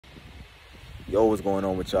Yo, what's going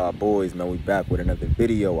on with y'all boys, man? We back with another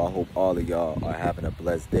video. I hope all of y'all are having a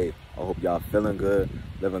blessed day. I hope y'all feeling good,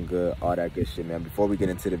 living good, all that good shit, man. Before we get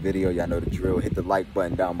into the video, y'all know the drill. Hit the like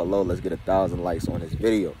button down below. Let's get 1,000 likes on this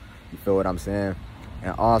video. You feel what I'm saying?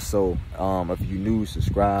 And also, if you new,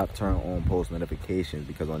 subscribe, turn on post notifications,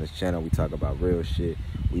 because on this channel we talk about real shit.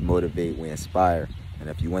 We motivate, we inspire. And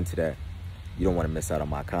if you into that, you don't want to miss out on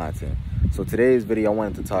my content. So today's video, I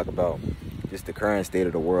wanted to talk about just the current state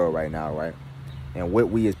of the world right now, right? And what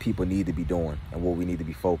we as people need to be doing and what we need to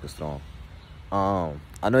be focused on.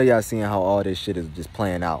 I know y'all seeing how all this shit is just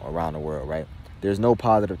playing out around the world, right? There's no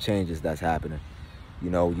positive changes that's happening. You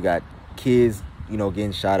know, you got kids, you know,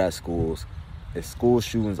 getting shot at schools. There's school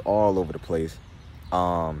shootings all over the place.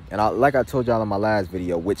 Like I told y'all in my last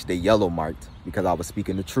video, which they yellow marked because I was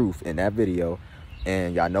speaking the truth in that video.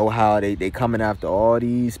 And y'all know how they coming after all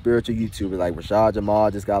these spiritual YouTubers like Rashad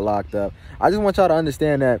Jamal just got locked up. I just want y'all to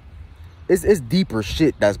understand that it's deeper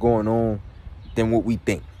shit that's going on than what we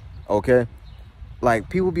think, okay? Like,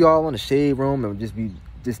 people be all in the shade room and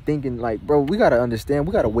just thinking, like, bro, we gotta understand,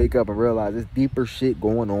 we gotta wake up and realize there's deeper shit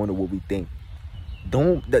going on than what we think.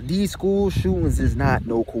 These school shootings is not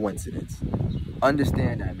no coincidence.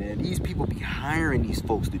 Understand that, man. These people be hiring these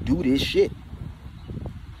folks to do this shit.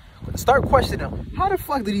 Start questioning them. How the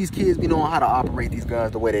fuck do these kids be knowing how to operate these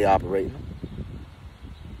guns the way they operate them?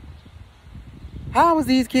 How is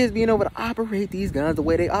these kids being able to operate these guns the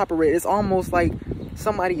way they operate? It's almost like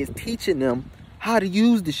somebody is teaching them how to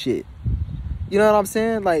use the shit. You know what I'm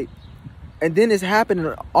saying? Like, and then it's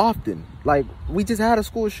happening often. Like, we just had a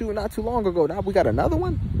school shooting not too long ago. Now we got another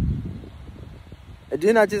one. And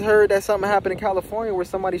then I just heard that something happened in California where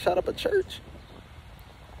somebody shot up a church.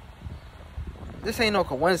 This ain't no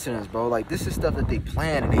coincidence, bro. Like, this is stuff that they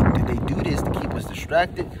plan, and they do this to keep us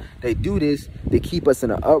distracted. They do this to keep us in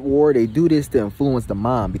an uproar. They do this to influence the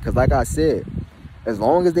mind, because like I said, as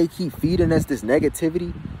long as they keep feeding us this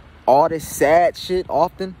negativity, all this sad shit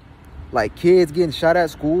often, like kids getting shot at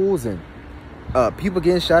schools and people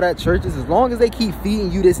getting shot at churches, as long as they keep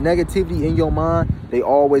feeding you this negativity in your mind, they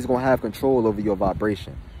always gonna have control over your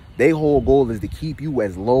vibration. Their whole goal is to keep you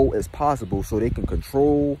as low as possible so they can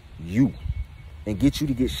control you and get you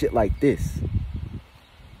to get shit like this.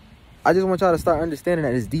 I just want y'all to start understanding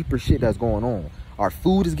that it's deeper shit that's going on. Our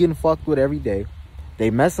food is getting fucked with every day. They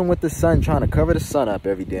messing with the sun, trying to cover the sun up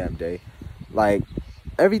every damn day. Like,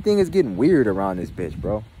 everything is getting weird around this bitch,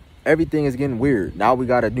 bro. Everything is getting weird. Now we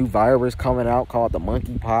got a new virus coming out called the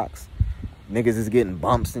monkeypox. Niggas is getting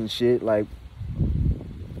bumps and shit. Like,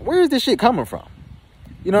 where is this shit coming from?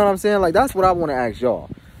 You know what I'm saying? Like, that's what I want to ask y'all.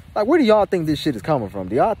 Like, where do y'all think this shit is coming from?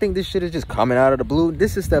 Do y'all think this shit is just coming out of the blue?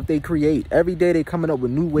 This is stuff they create. Every day they coming up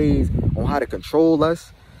with new ways on how to control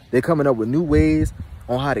us. They're coming up with new ways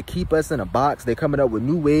on how to keep us in a box. They're coming up with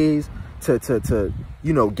new ways to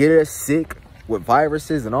you know, get us sick with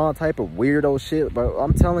viruses and all type of weirdo shit. But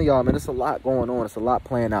I'm telling y'all, man, it's a lot going on. It's a lot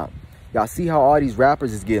playing out. Y'all see how all these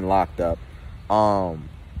rappers is getting locked up.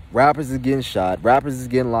 Rappers is getting shot. Rappers is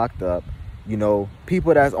getting locked up. You know,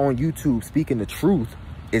 people that's on YouTube speaking the truth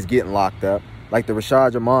is getting locked up. Like the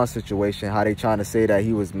Rashad Jamal situation, how they trying to say that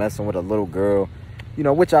he was messing with a little girl, you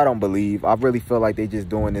know, which I don't believe. I really feel like they just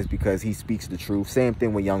doing this because he speaks the truth. Same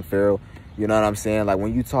thing with Young Pharaoh. You know what I'm saying? Like,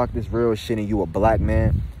 when you talk this real shit and you a black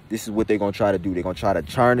man, this is what they're gonna try to do. They're gonna try to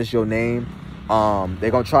tarnish your name. They're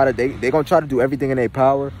gonna try to do everything in their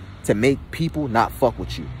power to make people not fuck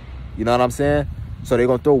with you. You know what I'm saying? So they're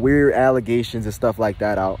gonna throw weird allegations and stuff like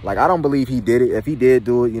that out. Like, I don't believe he did it. If he did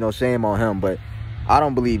do it, you know, shame on him, but I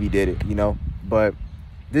don't believe he did it, you know. But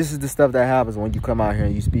this is the stuff that happens when you come out here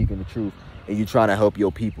and you speaking the truth and you trying to help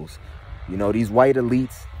your peoples. You know, these white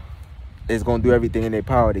elites is going to do everything in their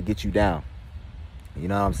power to get you down. You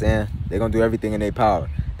know what I'm saying? They're going to do everything in their power.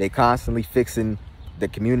 They constantly fixing the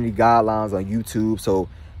community guidelines on YouTube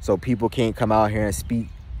so people can't come out here and speak,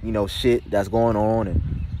 you know, shit that's going on.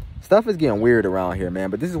 And stuff is getting weird around here, man.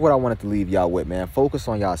 But this is what I wanted to leave y'all with, man. Focus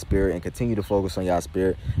on y'all spirit and continue to focus on y'all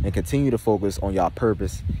spirit and continue to focus on y'all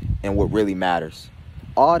purpose and what really matters.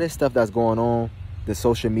 All this stuff that's going on, the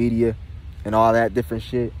social media and all that different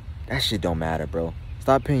shit, that shit don't matter, bro.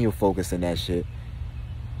 Stop putting your focus in that shit.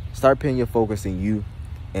 Start putting your focus in you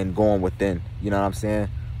and going within. You know what I'm saying?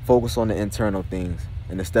 Focus on the internal things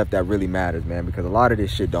and the stuff that really matters, man. Because a lot of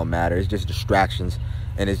this shit don't matter. It's just distractions.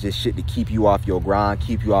 And it's just shit to keep you off your grind,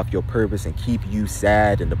 keep you off your purpose, and keep you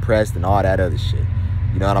sad and depressed and all that other shit.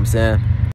 You know what I'm saying?